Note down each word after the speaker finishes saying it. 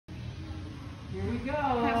Here we go.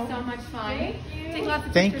 Have so much fun. Thank you. Take lots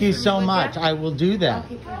of Thank pictures you for me, so would ya? much. I will do that.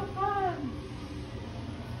 Okay, good. Have fun.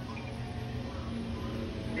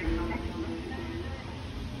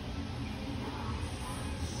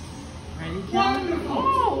 Ready, Wonderful.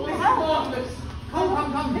 Oh, This is wow. marvelous.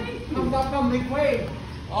 Come, make way.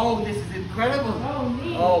 Oh, this is incredible. Oh,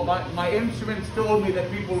 neat. Oh, my instruments told me that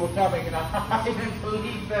people were coming and I didn't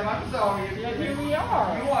believe them. I'm sorry. Yeah, here we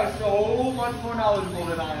are. You are so much more knowledgeable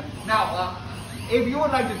than I am. Now, if you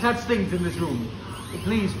would like to touch things in this room,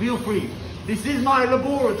 please feel free. This is my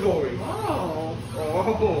laboratory. Oh.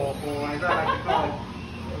 Oh, as I like to call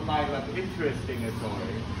it, my interesting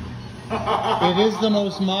atory. It is the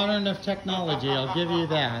most modern of technology, I'll give you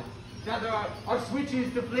that. Now there are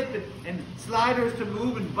switches to flip and sliders to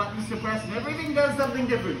move and buttons to press and everything does something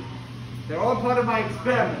different. They're all part of my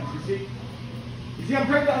experiments, you see. You see, I'm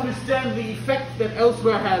trying to understand the effect that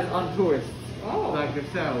elsewhere has on tourists, like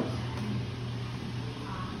yourselves.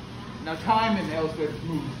 Now time in elsewhere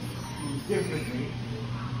moves differently.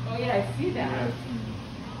 Oh, yeah, I see that. Yes.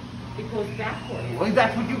 It goes backwards. Well,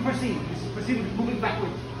 that's what you perceive. You perceive it moving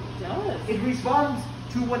backwards. It does. It responds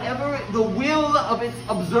to whatever the will of its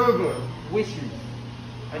observer wishes.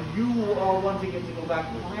 And you are wanting it to go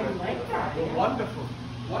backwards. I like that. Well, Yeah. wonderful.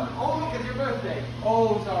 Oh, look, it's your birthday.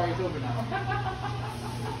 Oh, sorry, it's over now.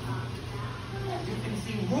 You can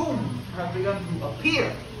see rooms have begun to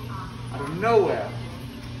appear out of nowhere.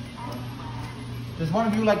 Does one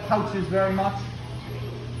of you like couches very much?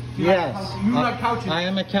 Do you like Yes. couches? You like couches? I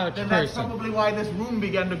am a couch Then that's person. probably why this room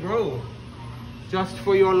began to grow. Just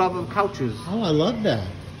for your love of couches. Oh, I love that.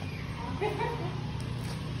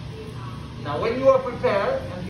 Now when you are prepared, and